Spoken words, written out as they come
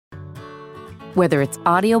Whether it's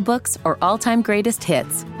audiobooks or all-time greatest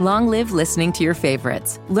hits, long live listening to your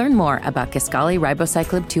favorites. Learn more about Kisqali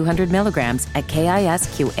Ribociclib 200 milligrams at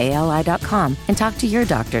KISQALI.com and talk to your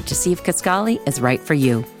doctor to see if Kisqali is right for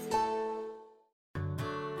you.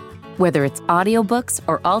 Whether it's audiobooks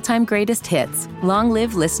or all-time greatest hits, long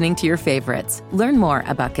live listening to your favorites. Learn more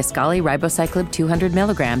about Kisqali Ribociclib 200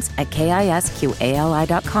 milligrams at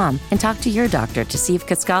KISQALI.com and talk to your doctor to see if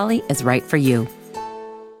Kisqali is right for you.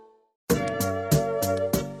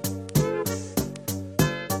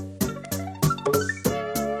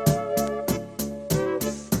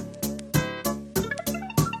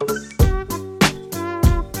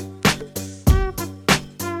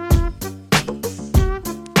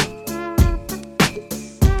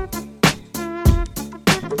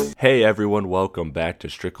 Hey everyone, welcome back to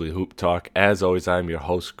Strictly Hoop Talk. As always, I'm your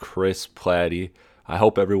host, Chris Platty. I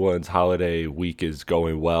hope everyone's holiday week is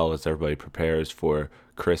going well as everybody prepares for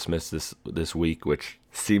Christmas this week, which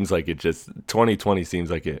seems like 2020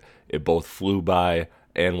 seems like it both flew by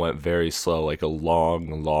and went very slow, like a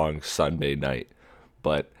long Sunday night.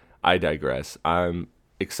 But I digress. I'm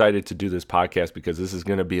excited to do this podcast because this is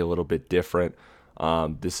going to be a little bit different.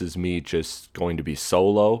 This is me just going to be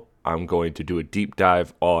solo. I'm going to do a deep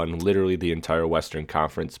dive on literally the entire Western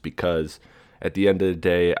Conference because at the end of the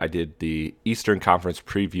day, I did the Eastern Conference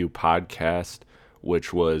preview podcast,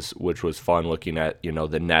 which was fun looking at,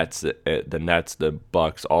 the Nets, the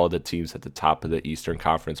Bucks, all the teams at the top of the Eastern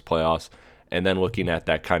Conference playoffs, and then looking at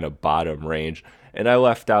that kind of bottom range. And I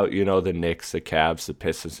left out, the Knicks, the Cavs, the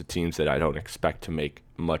Pistons, the teams that I don't expect to make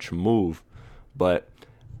much move. But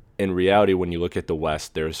in reality, when you look at the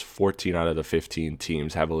West, there's 14 out of the 15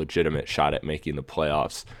 teams have a legitimate shot at making the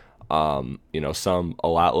playoffs. Some a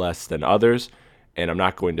lot less than others. And I'm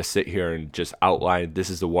not going to sit here and just outline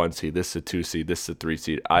this is the 1 seed, this is the 2 seed, this is the 3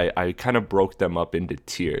 seed. I kind of broke them up into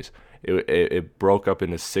tiers. It broke up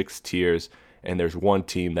into 6 tiers, and there's one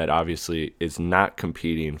team that obviously is not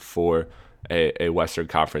competing for a Western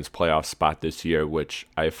Conference playoff spot this year, which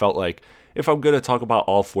I felt like if I'm going to talk about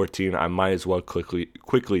all 14, I might as well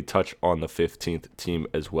quickly touch on the 15th team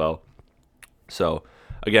as well. So,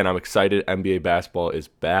 again, I'm excited. NBA basketball is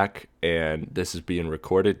back, and this is being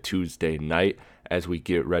recorded Tuesday night as we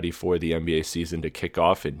get ready for the NBA season to kick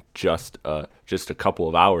off in just a couple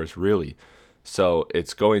of hours, really. So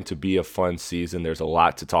it's going to be a fun season. There's a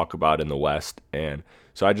lot to talk about in the West, and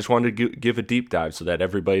so I just wanted to give a deep dive so that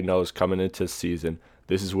everybody knows coming into the season,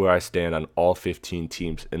 this is where I stand on all 15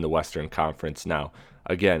 teams in the Western Conference. Now,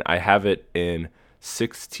 again, I have it in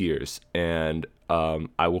 6 tiers, and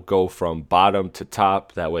I will go from bottom to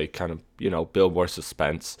top. That way, kind of, build more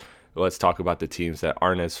suspense. Let's talk about the teams that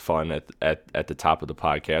aren't as fun at the top of the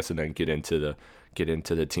podcast, and then get into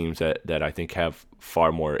the teams that I think have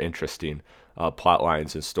far more interesting plot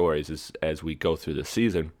lines and stories as we go through the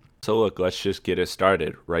season. So look, let's just get it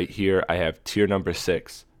started. Right here, I have tier number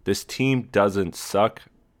 6. This team doesn't suck,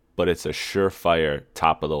 but it's a surefire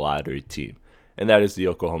top-of-the-lottery team, and that is the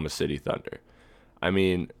Oklahoma City Thunder. I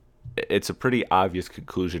mean, it's a pretty obvious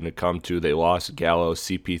conclusion to come to. They lost Gallo,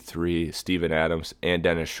 CP3, Steven Adams, and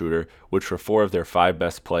Dennis Schroeder, which were 4 of their 5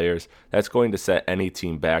 best players. That's going to set any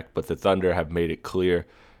team back, but the Thunder have made it clear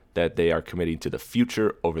that they are committing to the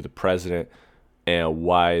future over the present. And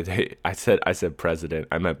I said president,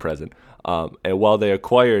 I meant present. And while they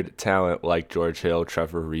acquired talent like George Hill,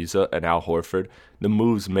 Trevor Ariza, and Al Horford, the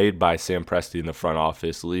moves made by Sam Presti in the front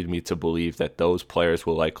office lead me to believe that those players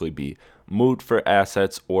will likely be moved for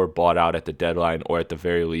assets or bought out at the deadline, or at the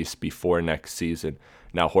very least before next season.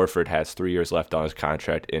 Now, Horford has 3 years left on his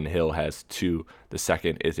contract, and Hill has 2. The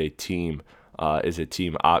second is a team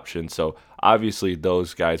option. So obviously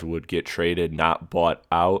those guys would get traded, not bought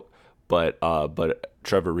out. But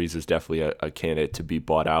Trevor Ariza is definitely a candidate to be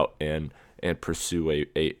bought out and pursue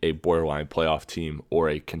a borderline playoff team or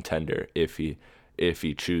a contender if he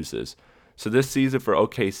chooses. So this season for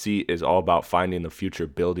OKC is all about finding the future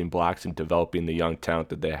building blocks and developing the young talent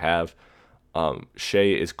that they have.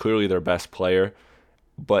 Shea is clearly their best player,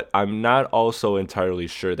 but I'm not also entirely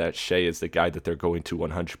sure that Shea is the guy that they're going to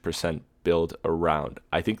 100% build around.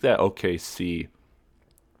 I think that OKC,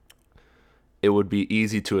 it would be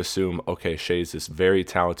easy to assume, okay, Shea's this very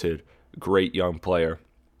talented, great young player.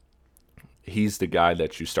 He's the guy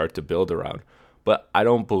that you start to build around. But I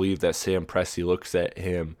don't believe that Sam Presti looks at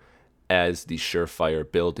him as the surefire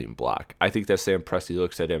building block. I think that Sam Presti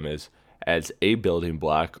looks at him as a building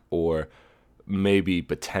block, or maybe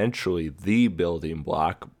potentially the building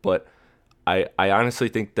block. But I honestly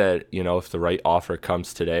think that, if the right offer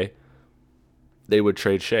comes today, they would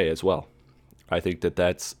trade Shea as well. I think that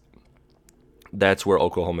that's that's where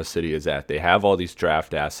Oklahoma City is at. They have all these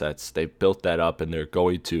draft assets. They've built that up, and they're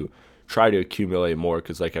going to try to accumulate more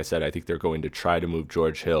because, like I said, I think they're going to try to move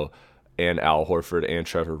George Hill and Al Horford and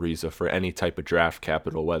Trevor Ariza for any type of draft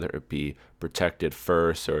capital, whether it be protected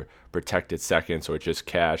first or protected seconds or just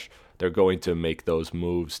cash. They're going to make those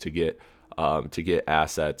moves to get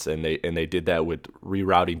assets, and they did that with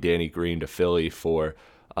rerouting Danny Green to Philly for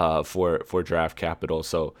draft capital.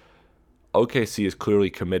 So OKC is clearly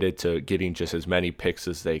committed to getting just as many picks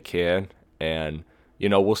as they can, and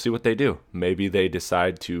we'll see what they do. Maybe they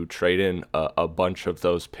decide to trade in a bunch of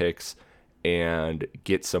those picks and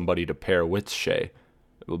get somebody to pair with Shea.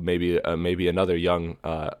 Maybe another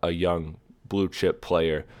young blue chip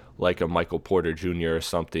player like a Michael Porter Jr. or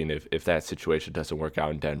something if that situation doesn't work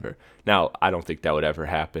out in Denver. Now, I don't think that would ever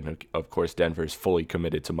happen. Of course, Denver is fully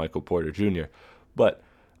committed to Michael Porter Jr., but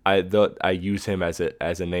I use him as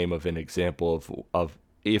a name of an example of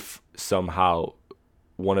if somehow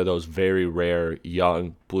one of those very rare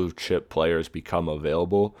young blue chip players become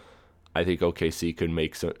available, I think OKC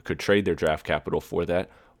could trade their draft capital for that,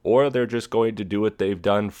 or they're just going to do what they've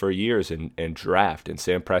done for years and draft. And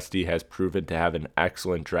Sam Presti has proven to have an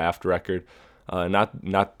excellent draft record.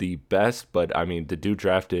 Not the best, but I mean the dude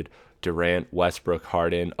drafted Durant, Westbrook,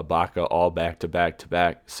 Harden, Ibaka all back to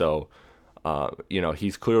back. So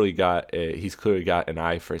he's clearly got an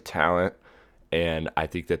eye for talent, and I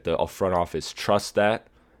think that the front office trusts that,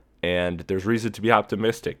 and there's reason to be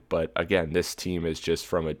optimistic. But again, this team is just,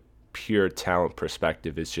 from a pure talent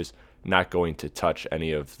perspective, is just not going to touch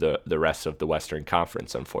any of the rest of the Western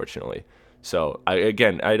Conference, unfortunately. So I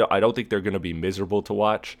don't think they're going to be miserable to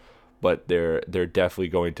watch, but they're definitely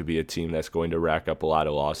going to be a team that's going to rack up a lot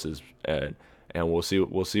of losses, and we'll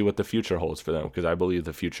see what the future holds for them, because I believe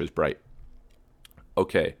the future is bright.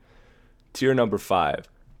 Okay, tier number 5.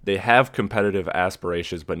 They have competitive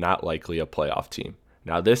aspirations, but not likely a playoff team.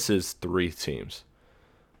 Now, this is 3 teams.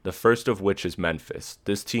 The first of which is Memphis.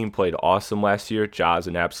 This team played awesome last year. Ja's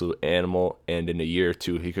an absolute animal, and in a year or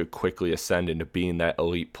two, he could quickly ascend into being that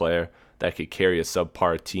elite player that could carry a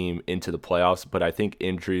subpar team into the playoffs. But I think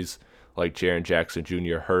injuries like Jaren Jackson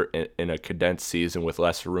Jr. hurt in a condensed season with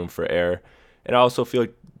less room for error. And I also feel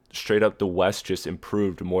like straight up the West just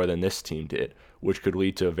improved more than this team did, which could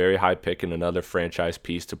lead to a very high pick and another franchise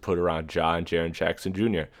piece to put around Ja and Jaren Jackson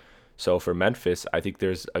Jr. So for Memphis, I think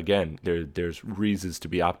there's reasons to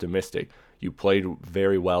be optimistic. You played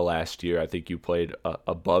very well last year. I think you played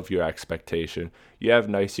above your expectation. You have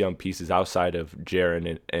nice young pieces outside of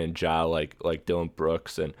Jaren and Ja, like Dillon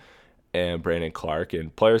Brooks and Brandon Clark,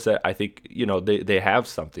 and players that I think they have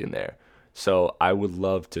something there. So I would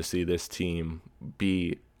love to see this team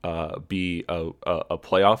be a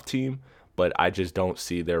playoff team, but I just don't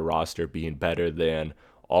see their roster being better than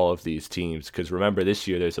all of these teams, because remember, this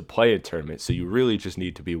year there's a play-in tournament, so you really just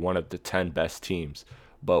need to be one of the 10 best teams.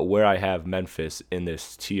 But where I have Memphis in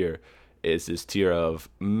this tier is this tier of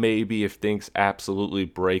maybe if things absolutely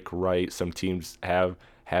break right, some teams have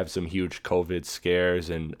some huge COVID scares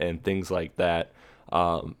and things like that,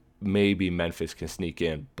 maybe Memphis can sneak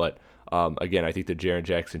in. But again, I think the Jaren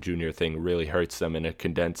Jackson Jr. thing really hurts them in a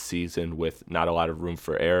condensed season with not a lot of room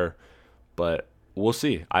for error. But we'll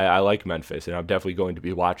see. I like Memphis, and I'm definitely going to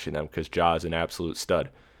be watching them because Ja is an absolute stud.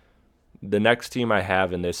 The next team I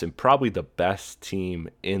have in this, and probably the best team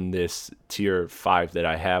in this tier 5 that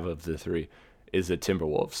I have of the 3, is the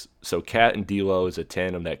Timberwolves. So Cat and D'Lo is a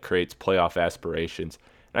tandem that creates playoff aspirations,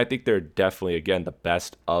 and I think they're definitely, again, the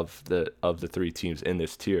best of the 3 teams in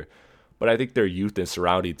this tier. But I think their youth and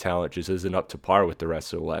surrounding talent just isn't up to par with the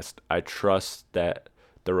rest of the West. I trust that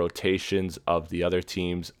the rotations of the other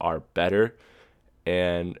teams are better.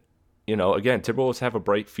 And, again, Timberwolves have a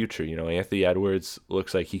bright future. Anthony Edwards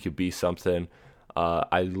looks like he could be something.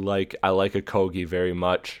 I like Okogie very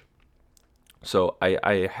much. So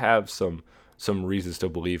I have some reasons to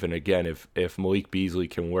believe. And again, if Malik Beasley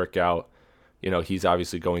can work out, he's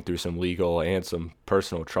obviously going through some legal and some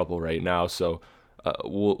personal trouble right now. So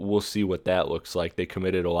we'll see what that looks like. They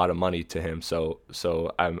committed a lot of money to him. So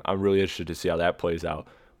I'm really interested to see how that plays out.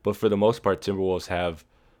 But for the most part, Timberwolves have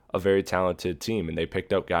a very talented team, and they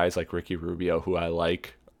picked up guys like Ricky Rubio, who I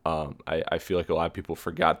like. I feel like a lot of people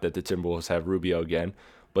forgot that the Timberwolves have Rubio again,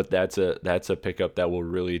 but that's a pickup that will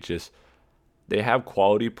really just, they have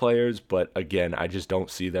quality players, but again, I just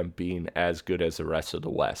don't see them being as good as the rest of the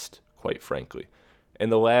West, quite frankly.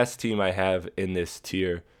 And the last team I have in this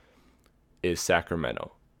tier is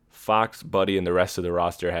Sacramento. Fox, Buddy, and the rest of the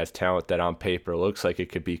roster has talent that on paper looks like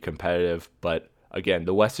it could be competitive, but again,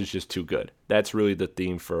 the West is just too good. That's really the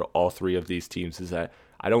theme for all 3 of these teams, is that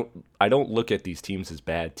I don't look at these teams as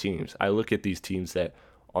bad teams. I look at these teams that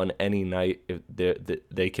on any night, if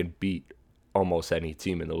they can beat almost any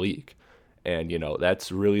team in the league. And,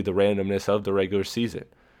 that's really the randomness of the regular season.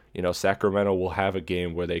 Sacramento will have a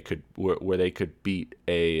game where they could beat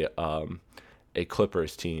a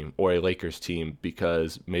Clippers team or a Lakers team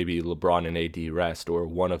because maybe LeBron and AD rest, or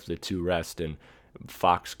one of the two rest, and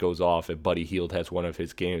Fox goes off, and Buddy Hield has one of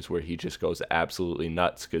his games where he just goes absolutely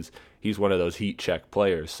nuts because he's one of those heat check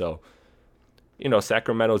players. So,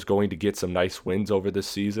 Sacramento's going to get some nice wins over this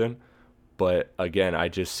season. But again, I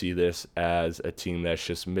just see this as a team that's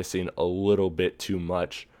just missing a little bit too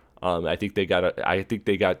much. I think they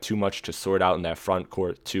got too much to sort out in that front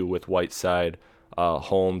court too, with Whiteside,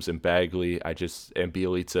 Holmes, and Bagley. And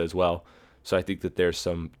Bjelica as well. So I think that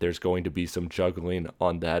there's going to be some juggling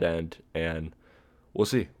on that end, and we'll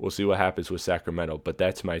see. We'll see what happens with Sacramento. But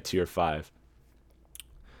that's my tier 5.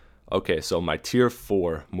 Okay, so my tier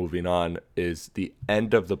 4, moving on, is the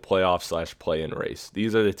end of the playoff / play-in race.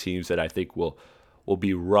 These are the teams that I think will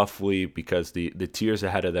be roughly, because the tiers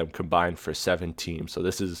ahead of them combined for 7 teams. So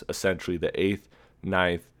this is essentially the 8th,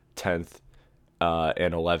 9th, 10th,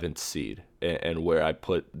 and 11th seed. And where I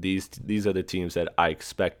put these are the teams that I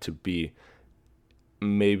expect to be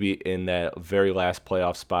maybe in that very last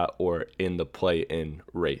playoff spot or in the play-in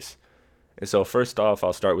race. And so first off,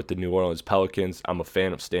 I'll start with the New Orleans Pelicans. I'm a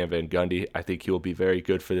fan of Stan Van Gundy. I think he will be very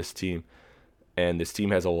good for this team. And this team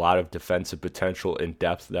has a lot of defensive potential and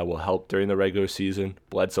depth that will help during the regular season.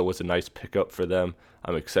 Bledsoe was a nice pickup for them.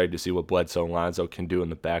 I'm excited to see what Bledsoe and Lonzo can do in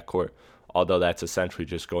the backcourt, although that's essentially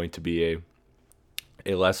just going to be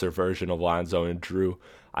a lesser version of Lonzo and Drew.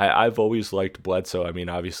 I've always liked Bledsoe. I mean,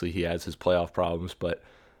 obviously he has his playoff problems, but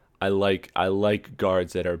I like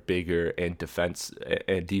guards that are bigger and defense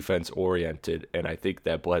oriented, and I think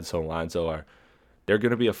that Bledsoe and Lonzo they're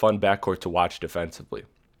going to be a fun backcourt to watch defensively.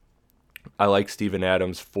 I like Steven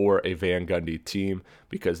Adams for a Van Gundy team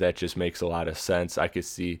because that just makes a lot of sense. I could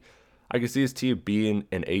see his team being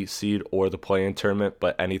an 8 seed or the play-in tournament,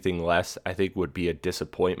 but anything less I think would be a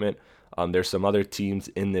disappointment. There's some other teams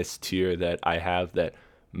in this tier that I have that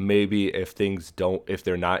maybe if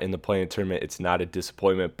they're not in the play-in tournament, it's not a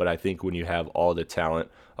disappointment. But I think when you have all the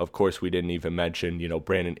talent, of course, we didn't even mention,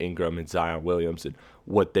 Brandon Ingram and Zion Williamson,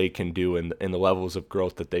 what they can do and the levels of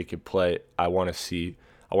growth that they can play. I want to see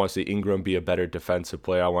Ingram be a better defensive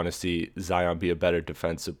player. I want to see Zion be a better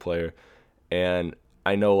defensive player. And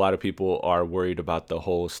I know a lot of people are worried about the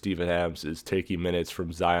whole Steven Adams is taking minutes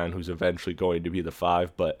from Zion, who's eventually going to be the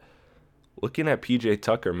 5, but looking at PJ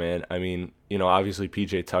Tucker, man, I mean, obviously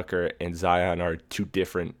PJ Tucker and Zion are two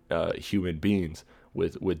different human beings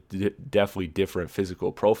with definitely different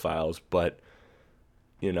physical profiles. But,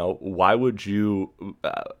 why would you?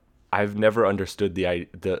 I've never understood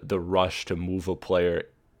the rush to move a player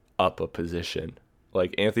up a position.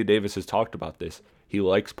 Like Anthony Davis has talked about this. He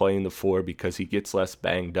likes playing the 4 because he gets less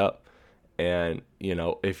banged up. And,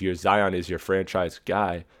 if your Zion is your franchise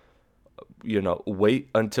guy, wait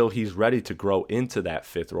until he's ready to grow into that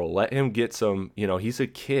 5th role. Let him get some, he's a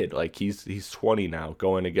kid. Like he's 20 now,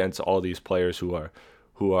 going against all these players who are,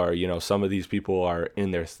 some of these people are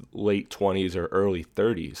in their late 20s or early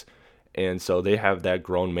 30s. And so they have that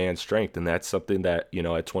grown man strength. And that's something that,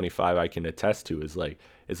 at 25 I can attest to is like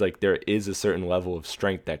there is a certain level of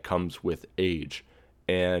strength that comes with age.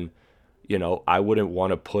 And, I wouldn't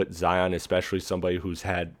want to put Zion, especially somebody who's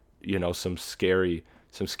had, some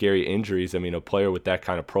scary injuries. I mean, a player with that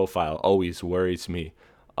kind of profile always worries me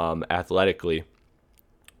athletically.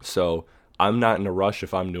 So I'm not in a rush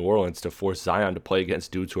if I'm New Orleans to force Zion to play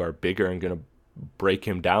against dudes who are bigger and going to break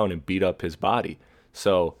him down and beat up his body.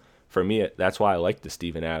 So for me, that's why I like the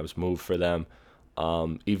Steven Adams move for them,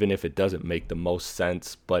 even if it doesn't make the most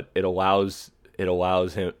sense. But it allows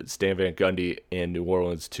him, Stan Van Gundy and New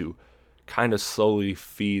Orleans, to kind of slowly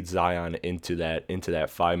feed Zion into that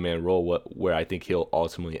 5-man role, where I think he'll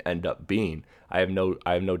ultimately end up being. I have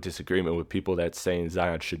no disagreement with people that saying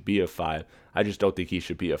Zion should be a 5. I just don't think he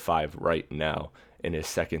should be a 5 right now in his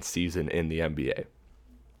second season in the NBA.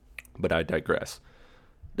 But I digress.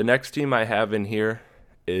 The next team I have in here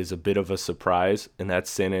is a bit of a surprise, and that's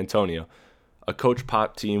San Antonio. A Coach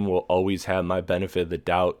Pop team will always have my benefit of the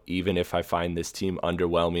doubt, even if I find this team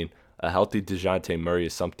underwhelming. A healthy DeJounte Murray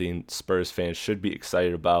is something Spurs fans should be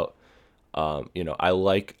excited about. I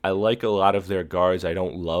like a lot of their guards. I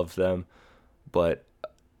don't love them, but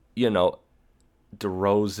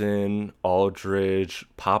DeRozan, Aldridge,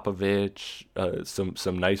 Popovich,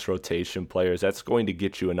 some nice rotation players. That's going to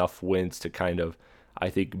get you enough wins to kind of, I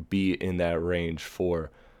think, be in that range for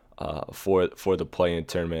the play-in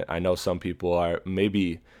tournament. I know some people are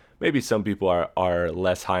maybe maybe some people are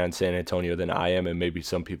less high on San Antonio than I am, and maybe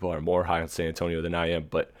some people are more high on San Antonio than I am,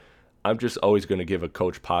 but I'm just always going to give a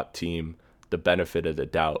Coach Pop team the benefit of the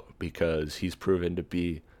doubt because he's proven to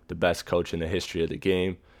be the best coach in the history of the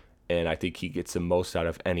game, and I think he gets the most out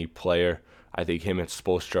of any player. I think him and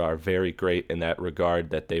Spoelstra are very great in that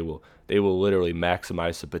regard, that they will literally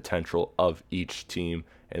maximize the potential of each team,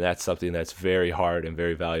 and that's something that's very hard and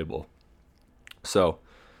very valuable. So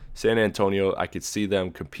San Antonio, I could see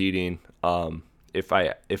them competing. If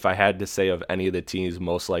I had to say of any of the teams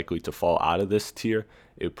most likely to fall out of this tier,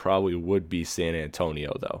 it probably would be San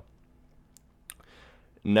Antonio, though.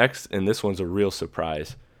 Next, and this one's a real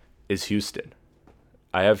surprise, is Houston.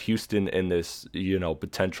 I have Houston in this,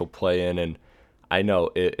 potential play-in, and I know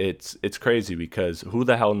it's crazy because who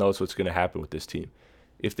the hell knows what's going to happen with this team.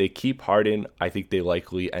 If they keep Harden, I think they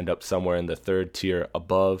likely end up somewhere in the third tier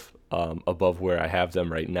above where I have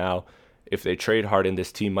them right now. If they trade Harden,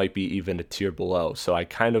 this team might be even a tier below. So I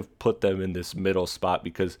kind of put them in this middle spot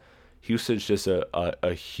because Houston's just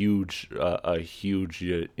a huge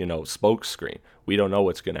smoke screen. We don't know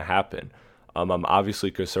what's going to happen. I'm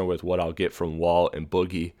obviously concerned with what I'll get from Wall and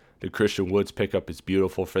Boogie. The Christian Woods pickup is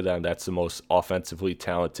beautiful for them. That's the most offensively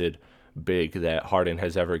talented big that Harden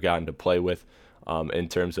has ever gotten to play with. In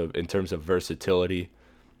terms of versatility.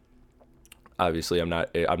 Obviously, I'm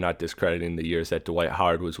not discrediting the years that Dwight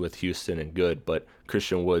Howard was with Houston and good, but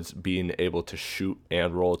Christian Woods being able to shoot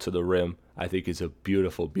and roll to the rim, I think is a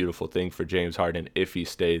beautiful, beautiful thing for James Harden if he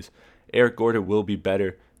stays. Eric Gordon will be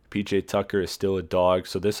better. PJ Tucker is still a dog,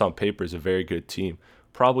 so this on paper is a very good team.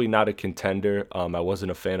 Probably not a contender. I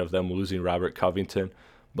wasn't a fan of them losing Robert Covington,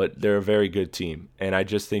 but they're a very good team. And I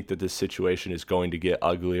just think that this situation is going to get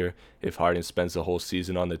uglier if Harden spends the whole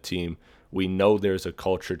season on the team. We know there's a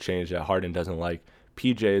culture change that Harden doesn't like.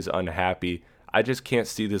 PJ is unhappy. I just can't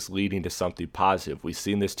see this leading to something positive. We've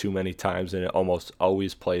seen this too many times, and it almost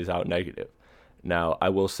always plays out negative. Now, I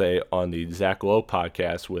will say on the Zach Lowe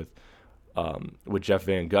podcast with Jeff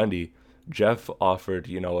Van Gundy, Jeff offered,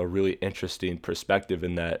 a really interesting perspective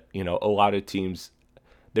in that, a lot of teams,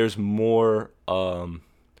 there's more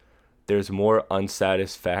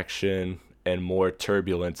unsatisfaction and more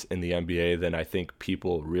turbulence in the NBA than I think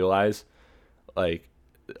people realize. Like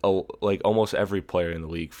almost every player in the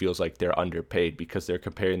league feels like they're underpaid because they're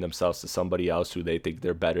comparing themselves to somebody else who they think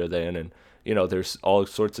they're better than. And, there's all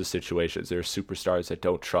sorts of situations. There's superstars that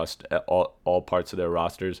don't trust all parts of their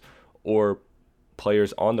rosters, or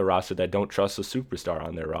players on the roster that don't trust a superstar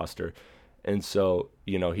on their roster. And so,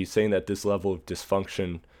 he's saying that this level of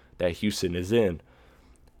dysfunction that Houston is in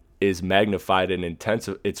is magnified and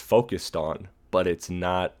intensive. It's focused on, but it's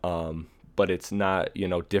not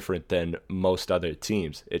different than most other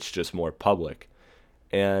teams. It's just more public.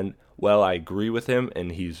 And well, I agree with him,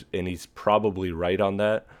 and he's probably right on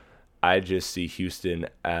that. I just see Houston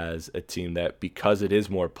as a team that, because it is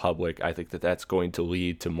more public, I think that that's going to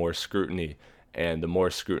lead to more scrutiny, and the more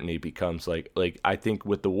scrutiny becomes like I think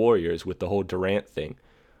with the Warriors, with the whole Durant thing,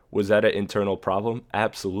 was that an internal problem?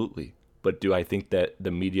 Absolutely. But do I think that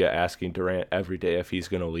the media asking Durant every day if he's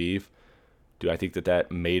going to leave, do I think that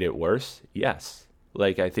that made it worse? Yes.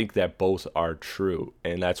 I think that both are true.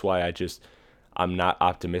 And that's why I'm not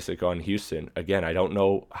optimistic on Houston. Again, I don't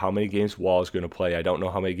know how many games Wall is going to play. I don't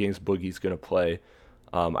know how many games Boogie's going to play.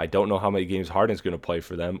 I don't know how many games Harden's going to play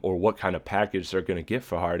for them, or what kind of package they're going to get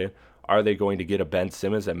for Harden. Are they going to get a Ben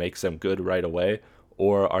Simmons that makes them good right away?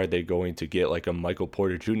 Or are they going to get like a Michael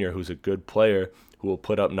Porter Jr., who's a good player, who will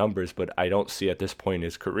put up numbers, but I don't see at this point in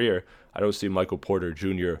his career, I don't see Michael Porter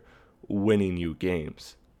Jr. winning you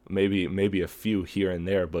games. Maybe a few here and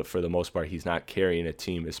there, but for the most part, he's not carrying a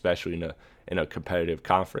team, especially in a competitive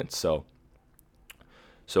conference. So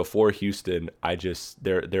for Houston,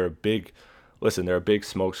 they're a big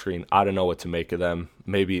smokescreen. I don't know what to make of them.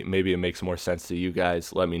 Maybe it makes more sense to you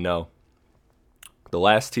guys. Let me know. The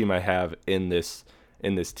last team I have in this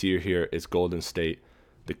tier here is Golden State.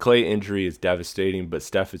 The Klay injury is devastating, but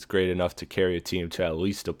Steph is great enough to carry a team to at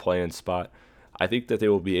least a play-in spot. I think that they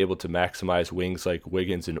will be able to maximize wings like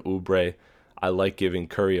Wiggins and Oubre. I like giving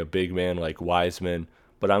Curry a big man like Wiseman,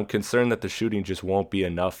 but I'm concerned that the shooting just won't be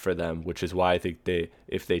enough for them, which is why I think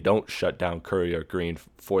if they don't shut down Curry or Green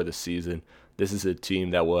for the season, this is a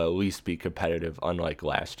team that will at least be competitive, unlike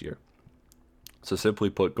last year. So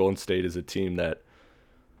simply put, Golden State is a team that,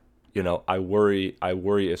 I worry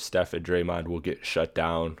if Steph and Draymond will get shut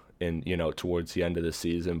down towards the end of the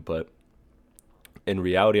season. But in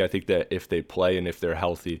reality, I think that if they play and if they're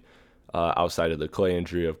healthy, outside of the Klay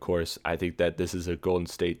injury, of course, I think that this is a Golden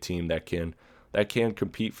State team that can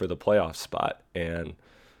compete for the playoff spot. And,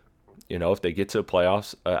 if they get to the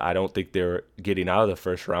playoffs, I don't think they're getting out of the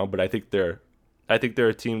first round, but I think they're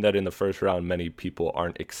a team that in the first round many people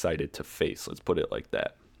aren't excited to face. Let's put it like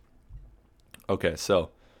that. Okay, so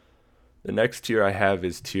the next tier I have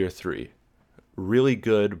is tier 3. Really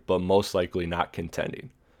good, but most likely not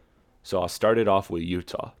contending. So I'll start it off with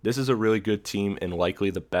Utah. This is a really good team and likely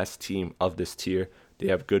the best team of this tier. They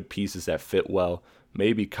have good pieces that fit well.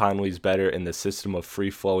 Maybe Conley's better in the system of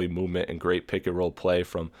free-flowing movement and great pick-and-roll play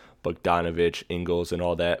from Bogdanovic, Ingles, and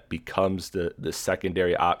all that becomes the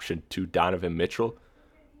secondary option to Donovan Mitchell.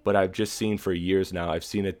 But I've just seen for years now, I've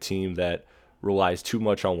seen a team that relies too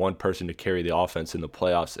much on one person to carry the offense in the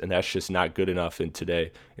playoffs, and that's just not good enough in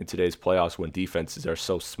today's playoffs when defenses are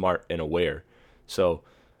so smart and aware. So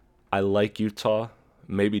I like Utah.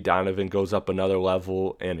 Maybe Donovan goes up another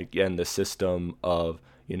level, and again, the system of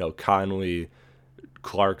Conley,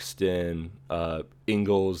 Clarkson,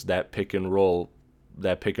 Ingles, that pick and roll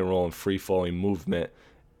and free flowing movement,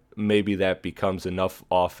 maybe that becomes enough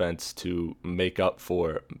offense to make up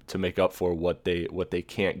for what they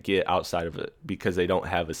can't get outside of it because they don't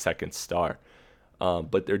have a second star.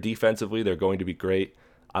 But they're defensively, they're going to be great.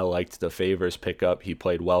 I liked the Favors pickup. He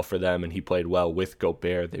played well for them, and he played well with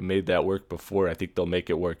Gobert. They made that work before. I think they'll make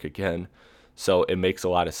it work again. So it makes a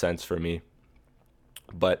lot of sense for me.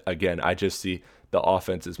 But again, I just see the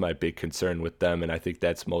offense is my big concern with them, and I think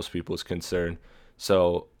that's most people's concern.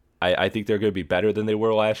 So I think they're going to be better than they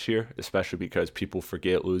were last year, especially because people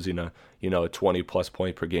forget losing a 20-plus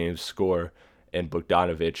point per game score, and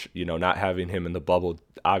Bogdanovic, not having him in the bubble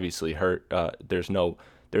obviously hurt. There's no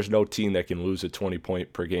team that can lose a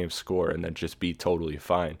 20-point per game score and then just be totally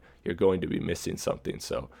fine. You're going to be missing something.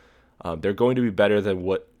 So they're going to be better than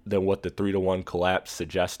what the 3-1 collapse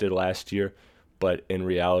suggested last year. But in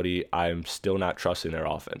reality, I'm still not trusting their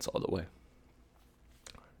offense all the way.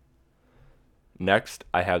 Next,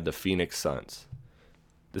 I have the Phoenix Suns.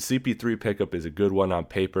 The CP3 pickup is a good one on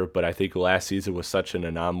paper, but I think last season was such an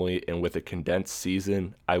anomaly, and with a condensed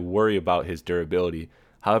season, I worry about his durability.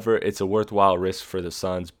 However, it's a worthwhile risk for the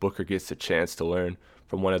Suns. Booker gets a chance to learn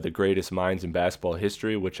from one of the greatest minds in basketball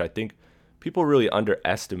history, which I think people really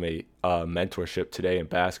underestimate mentorship today in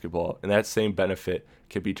basketball. And that same benefit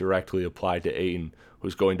can be directly applied to Ayton,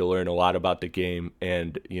 who's going to learn a lot about the game.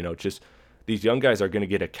 And, just these young guys are going to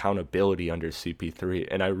get accountability under CP3.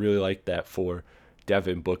 And I really like that for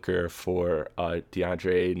Devin Booker, for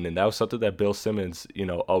DeAndre Ayton. And that was something that Bill Simmons,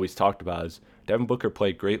 always talked about. Is Devin Booker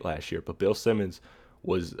played great last year, but Bill Simmons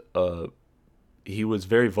was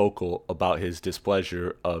very vocal about his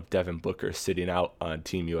displeasure of Devin Booker sitting out on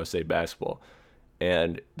Team USA basketball.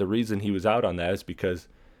 And the reason he was out on that is because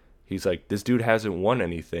he's like, this dude hasn't won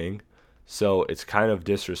anything, so it's kind of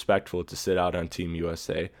disrespectful to sit out on Team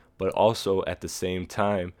USA. But also at the same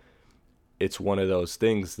time, it's one of those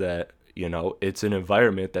things that, it's an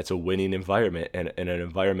environment that's a winning environment and an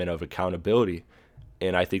environment of accountability.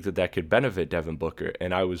 And I think that could benefit Devin Booker.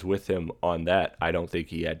 And I was with him on that. I don't think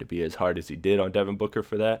he had to be as hard as he did on Devin Booker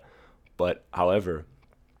for that. But, however,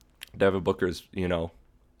 Devin Booker's,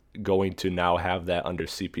 going to now have that under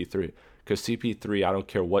CP3. Because CP3, I don't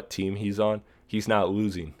care what team he's on, he's not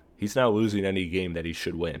losing. He's not losing any game that he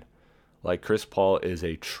should win. Like, Chris Paul is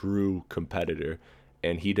a true competitor.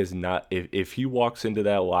 And he does not, if he walks into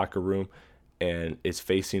that locker room and is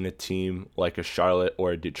facing a team like a Charlotte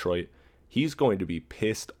or a Detroit, he's going to be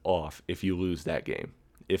pissed off if you lose that game.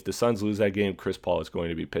 If the Suns lose that game, Chris Paul is going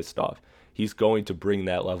to be pissed off. He's going to bring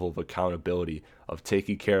that level of accountability of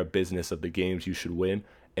taking care of business of the games you should win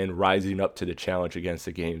and rising up to the challenge against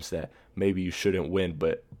the games that maybe you shouldn't win,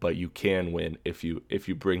 but you can win if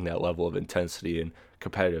you bring that level of intensity and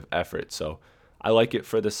competitive effort. So I like it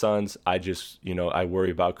for the Suns. I just, I worry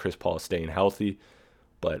about Chris Paul staying healthy.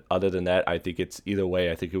 But other than that, I think it's either way.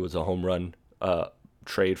 I think it was a home run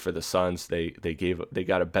trade for the Suns. They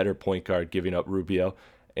got a better point guard giving up Rubio,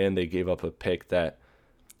 and they gave up a pick that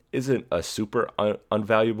isn't a super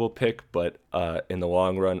unvaluable pick, but in the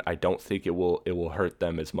long run, I don't think it will hurt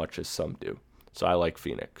them as much as some do. So I like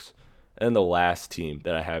Phoenix. And the last team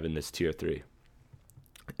that I have in this tier 3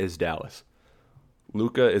 is Dallas.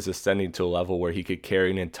 Luka is ascending to a level where he could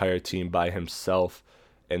carry an entire team by himself,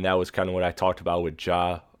 and that was kind of what I talked about with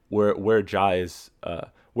Ja. Where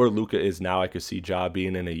Luka is now, I could see Ja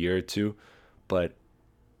being in a year or two, but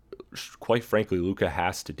quite frankly, Luka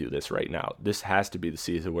has to do this right now. This has to be the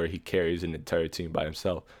season where he carries an entire team by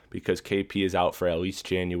himself because KP is out for at least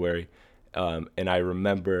January, and I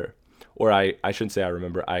remember, or I shouldn't say I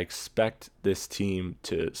remember, I expect this team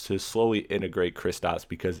to slowly integrate Kristaps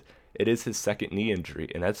because it is his second knee injury,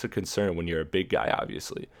 and that's a concern when you're a big guy,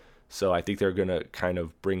 obviously. So I think they're going to kind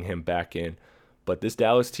of bring him back in. But this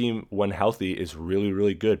Dallas team, when healthy, is really,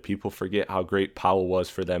 really good. People forget how great Powell was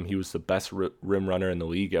for them. He was the best rim runner in the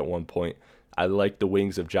league at one point. I like the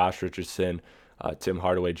wings of Josh Richardson, Tim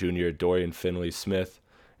Hardaway Jr., Dorian Finney-Smith,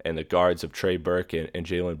 and the guards of Trey Burke and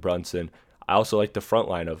Jalen Brunson. I also like the front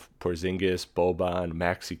line of Porzingis, Boban,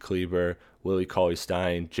 Maxi Kleber, Willie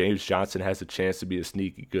Cauley-Stein. James Johnson has a chance to be a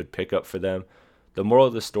sneaky good pickup for them. The moral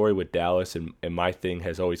of the story with Dallas and my thing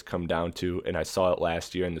has always come down to, and I saw it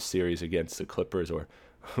last year in the series against the Clippers, or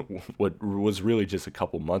what was really just a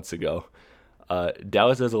couple months ago.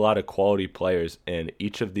 Dallas has a lot of quality players, and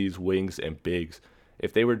each of these wings and bigs,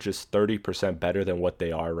 if they were just 30% better than what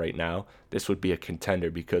they are right now, this would be a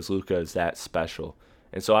contender because Luka is that special.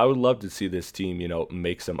 And so I would love to see this team,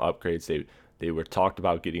 make some upgrades. They were talked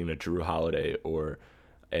about getting a Drew Holiday or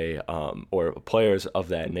players of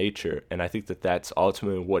that nature, and I think that's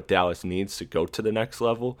ultimately what Dallas needs to go to the next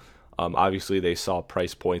level. Obviously, they saw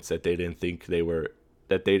price points that they didn't think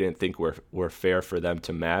were fair for them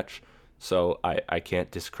to match. So I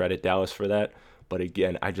can't discredit Dallas for that. But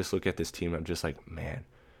again, I just look at this team. I'm just like, man,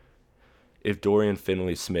 if Dorian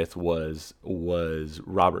Finney-Smith was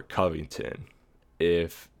Robert Covington,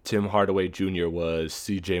 if Tim Hardaway Jr. was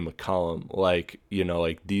C.J. McCollum,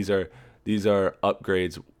 these are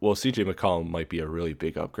upgrades. Well, C.J. McCollum might be a really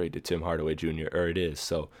big upgrade to Tim Hardaway Jr., or it is.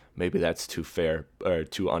 So maybe that's too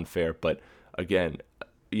unfair. But again,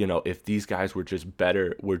 if these guys were just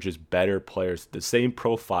better players, the same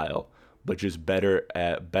profile, but just better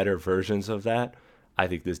versions of that, I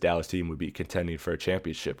think this Dallas team would be contending for a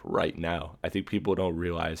championship right now. I think people don't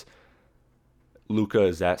realize Luka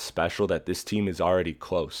is that special that this team is already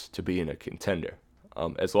close to being a contender.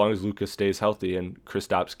 As long as Luka stays healthy and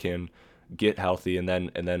Kristaps can get healthy and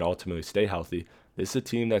then ultimately stay healthy, this is a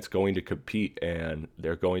team that's going to compete, and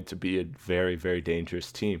they're going to be a very, very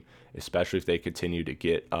dangerous team, especially if they continue to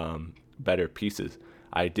get better pieces.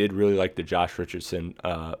 I did really like the Josh Richardson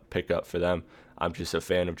pickup for them. I'm just a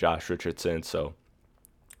fan of Josh Richardson, so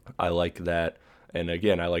I like that. And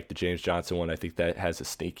again, I like the James Johnson one. I think that has a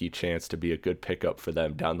sneaky chance to be a good pickup for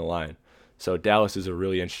them down the line. So Dallas is a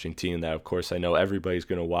really interesting team that, of course, I know everybody's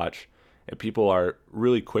going to watch, and people are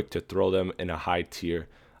really quick to throw them in a high tier.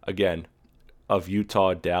 Again, of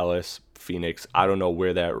Utah, Dallas, Phoenix, I don't know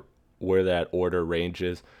where that order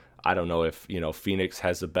ranges. I don't know if Phoenix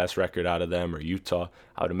has the best record out of them or Utah.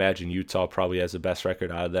 I would imagine Utah probably has the best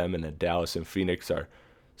record out of them, and then Dallas and Phoenix are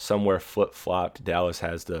somewhere flip-flopped. Dallas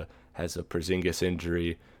has the Porzingis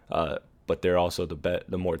injury, but they're also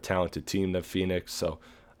the more talented team than Phoenix. So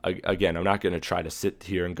again, I'm not going to try to sit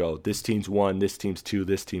here and go, this team's 1, this team's 2,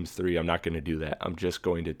 this team's 3. I'm not going to do that. I'm just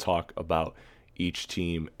going to talk about each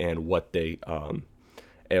team and what they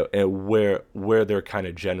and where their kind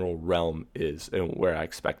of general realm is and where I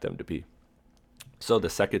expect them to be. So the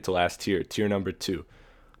second to last tier number 2,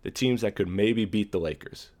 the teams that could maybe beat the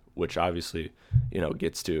Lakers, which obviously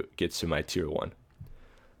gets to my tier 1.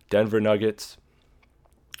 Denver Nuggets.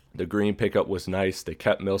 The Green pickup was nice. They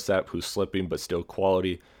kept Millsap, who's slipping but still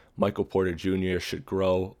quality. Michael Porter Jr. should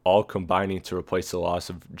grow, all combining to replace the loss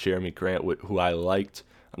of Jeremy Grant, who I liked.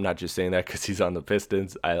 I'm not just saying that because he's on the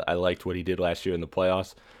Pistons. I liked what he did last year in the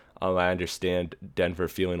playoffs. I understand Denver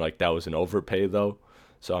feeling like that was an overpay, though,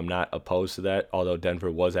 so I'm not opposed to that, although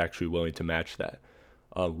Denver was actually willing to match that.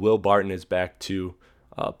 Will Barton is back too,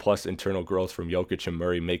 plus internal growth from Jokic and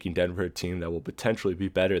Murray, making Denver a team that will potentially be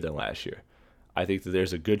better than last year. I think that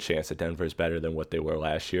there's a good chance that Denver is better than what they were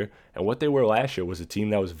last year. And what they were last year was a team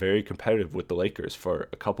that was very competitive with the Lakers for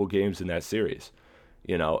a couple games in that series.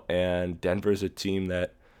 And Denver's a team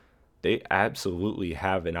that they absolutely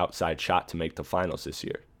have an outside shot to make the finals this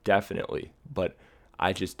year. Definitely. But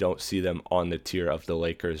I just don't see them on the tier of the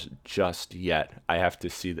Lakers just yet. I have to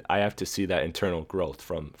see that internal growth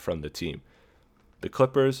from the team. The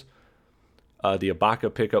Clippers, the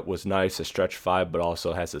Ibaka pickup was nice, a stretch 5, but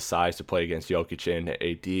also has the size to play against Jokic and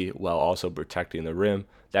AD while also protecting the rim.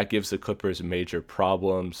 That gives the Clippers major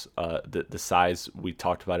problems. The size, we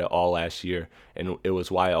talked about it all last year, and it was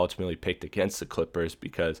why I ultimately picked against the Clippers,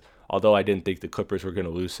 because although I didn't think the Clippers were going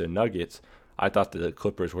to lose to the Nuggets, I thought that the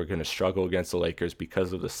Clippers were going to struggle against the Lakers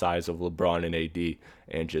because of the size of LeBron and AD,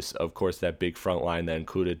 and just, of course, that big front line that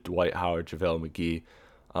included Dwight Howard, JaVale McGee.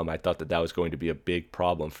 I thought that was going to be a big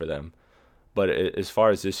problem for them. But as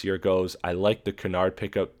far as this year goes, I like the Kennard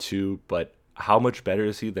pickup too, but how much better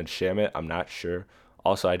is he than Shamet? I'm not sure.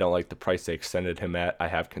 Also, I don't like the price they extended him at. I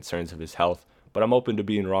have concerns of his health, but I'm open to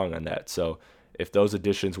being wrong on that. So if those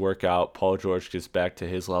additions work out, Paul George gets back to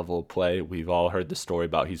his level of play. We've all heard the story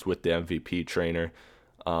about he's with the MVP trainer.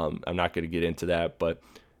 I'm not going to get into that, but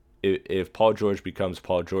if Paul George becomes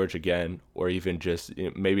Paul George again, or even just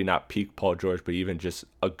maybe not peak Paul George, but even just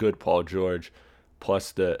a good Paul George,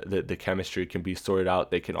 plus the chemistry can be sorted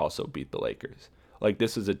out, they can also beat the Lakers. Like,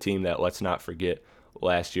 this is a team that, let's not forget,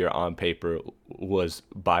 last year on paper was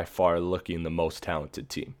by far looking the most talented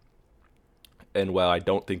team. And while I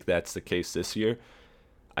don't think that's the case this year,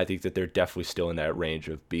 I think that they're definitely still in that range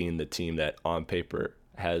of being the team that on paper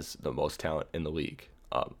has the most talent in the league.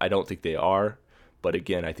 I don't think they are, but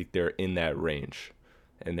again, I think they're in that range,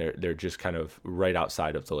 and they're just kind of right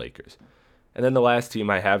outside of the Lakers. And then the last team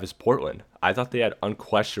I have is Portland. I thought they had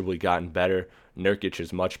unquestionably gotten better. Nurkic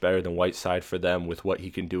is much better than Whiteside for them with what he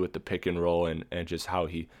can do with the pick and roll and just how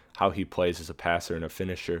he plays as a passer and a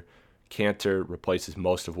finisher. Cantor replaces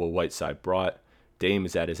most of what Whiteside brought. Dame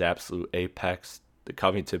is at his absolute apex. The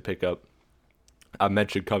Covington pickup, I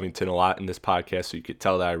mentioned Covington a lot in this podcast, so you could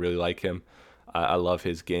tell that I really like him. I love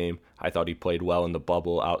his game. I thought he played well in the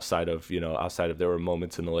bubble outside of there were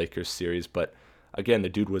moments in the Lakers series, but again, the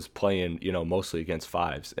dude was playing, mostly against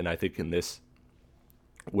fives. And I think in this,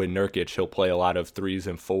 with Nurkic, he'll play a lot of threes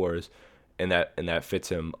and fours, and that fits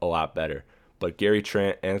him a lot better. But Gary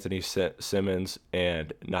Trent, Anthony Simmons,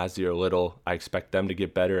 and Nasir Little, I expect them to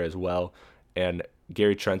get better as well. And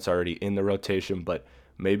Gary Trent's already in the rotation, but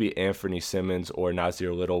maybe Anthony Simmons or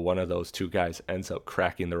Nasir Little, one of those two guys, ends up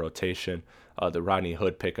cracking the rotation. The Rodney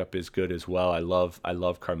Hood pickup is good as well. I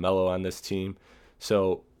love Carmelo on this team.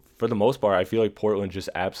 So for the most part, I feel like Portland just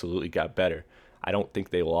absolutely got better. I don't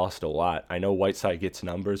think they lost a lot. I know Whiteside gets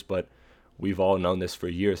numbers, but we've all known this for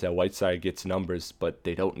years, that Whiteside gets numbers, but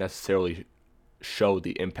they don't necessarily show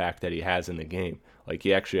the impact that he has in the game. Like,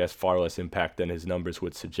 he actually has far less impact than his numbers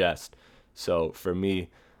would suggest. So for me,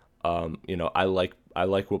 I like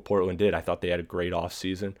what Portland did. I thought they had a great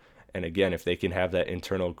offseason. And again, if they can have that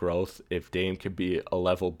internal growth, if Dame could be a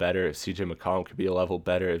level better, if CJ McCollum could be a level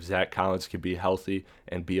better, if Zach Collins could be healthy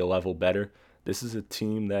and be a level better, this is a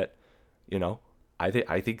team that, I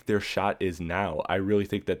think their shot is now. I really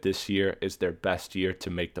think that this year is their best year to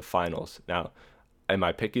make the finals. Now, am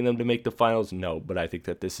I picking them to make the finals? No, but I think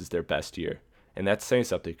that this is their best year. And that's saying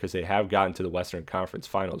something because they have gotten to the Western Conference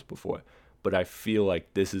Finals before. But I feel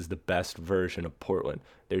like this is the best version of Portland.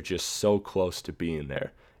 They're just so close to being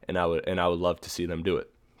there. And I would love to see them do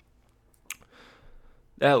it.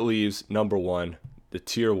 That leaves number one, the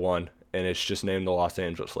tier one, and it's just named the Los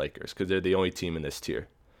Angeles Lakers because they're the only team in this tier.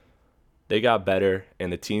 They got better,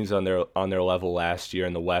 and the teams on their level last year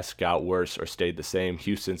in the West got worse or stayed the same.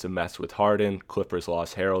 Houston's a mess with Harden. Clippers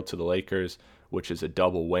lost Harrell to the Lakers, which is a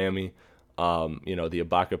double whammy. The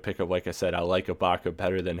Ibaka pickup, like I said, I like Ibaka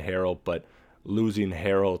better than Harrell, but losing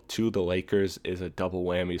Harrell to the Lakers is a double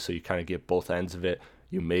whammy, so you kind of get both ends of it.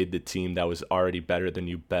 You made the team that was already better than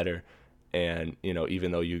you better, and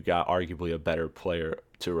even though you got arguably a better player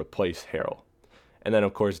to replace Harrell. And then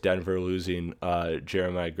of course Denver losing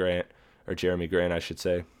Jeremy Grant, I should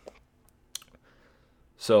say.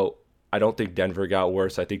 So I don't think Denver got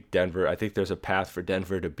worse. I think there's a path for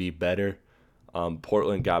Denver to be better.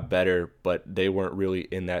 Portland got better, but they weren't really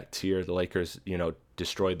in that tier. The Lakers,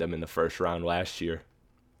 destroyed them in the first round last year.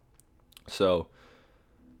 So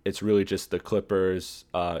it's really just the Clippers.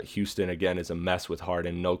 Houston, again, is a mess with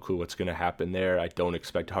Harden. No clue what's going to happen there. I don't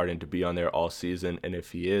expect Harden to be on there all season. And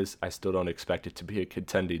if he is, I still don't expect it to be a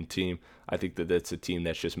contending team. I think that it's a team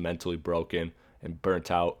that's just mentally broken and burnt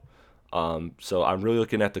out. So I'm really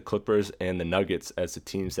looking at the Clippers and the Nuggets as the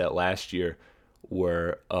teams that last year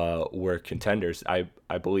were contenders.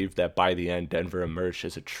 I believe that by the end, Denver emerged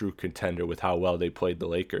as a true contender with how well they played the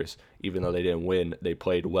Lakers. Even though they didn't win, they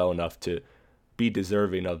played well enough to be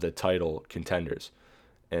deserving of the title contenders.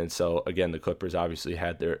 And so again, the Clippers obviously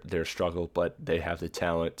had their struggle, but they have the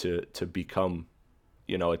talent to become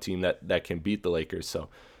a team that can beat the Lakers. So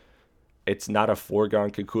it's not a foregone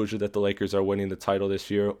conclusion that the Lakers are winning the title this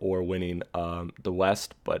year or winning the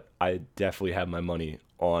West, but I definitely have my money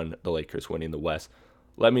on the Lakers winning the West.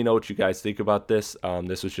 Let me know what you guys think about this.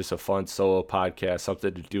 This was just a fun solo podcast,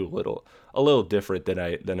 something to do a little different than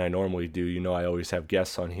I normally do. I always have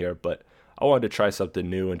guests on here, but I wanted to try something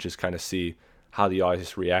new and just kind of see how the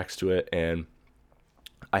audience reacts to it. And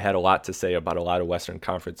I had a lot to say about a lot of Western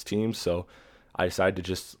Conference teams, so I decided to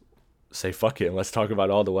just say fuck it and let's talk about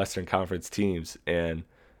all the Western Conference teams. And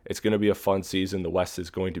it's going to be a fun season. The West is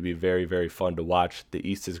going to be very, very fun to watch. The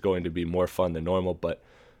East is going to be more fun than normal, but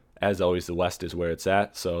as always, the West is where it's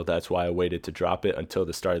at, so that's why I waited to drop it until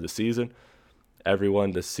the start of the season.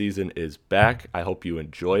 Everyone, the season is back. I hope you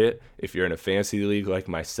enjoy it. If you're in a fantasy league like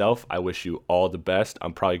myself, I wish you all the best.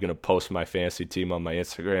 I'm probably going to post my fantasy team on my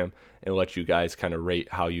Instagram and let you guys kind of rate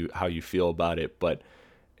how you feel about it. But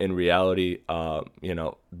in reality,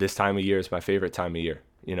 this time of year is my favorite time of year.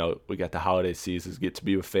 We got the holiday seasons, get to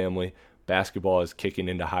be with family. Basketball is kicking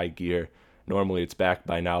into high gear. Normally it's back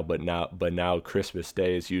by now, but now Christmas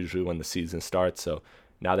Day is usually when the season starts. So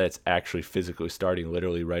now that it's actually physically starting,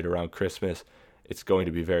 literally right around Christmas, it's going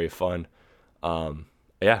to be very fun. I'm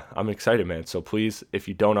excited, man. So please, if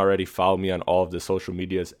you don't already, follow me on all of the social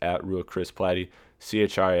medias at Real Chris Platte,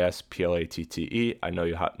 ChrisPlatte. I know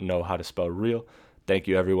you know how to spell real. Thank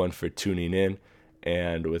you, everyone, for tuning in.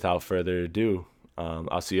 And without further ado,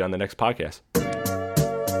 I'll see you on the next podcast.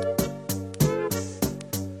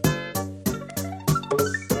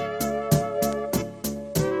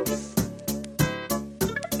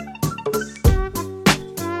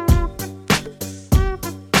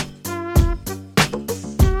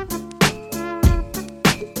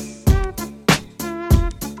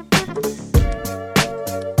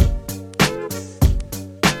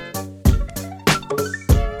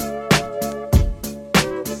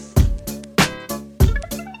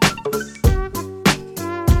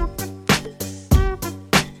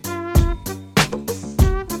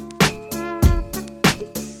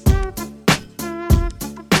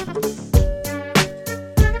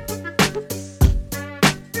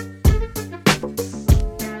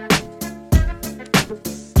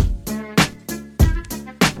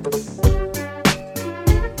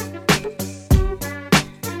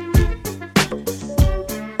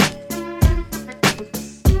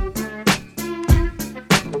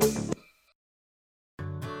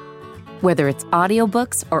 Whether it's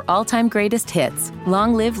audiobooks or all-time greatest hits,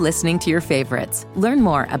 long live listening to your favorites. Learn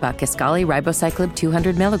more about Kisqali Ribociclib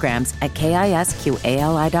 200 milligrams at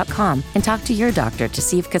KISQALI.com and talk to your doctor to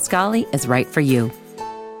see if Kisqali is right for you.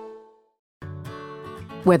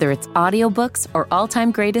 Whether it's audiobooks or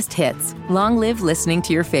all-time greatest hits, long live listening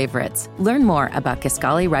to your favorites. Learn more about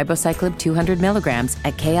Kisqali Ribociclib 200 milligrams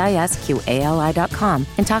at KISQALI.com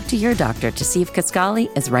and talk to your doctor to see if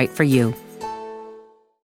Kisqali is right for you.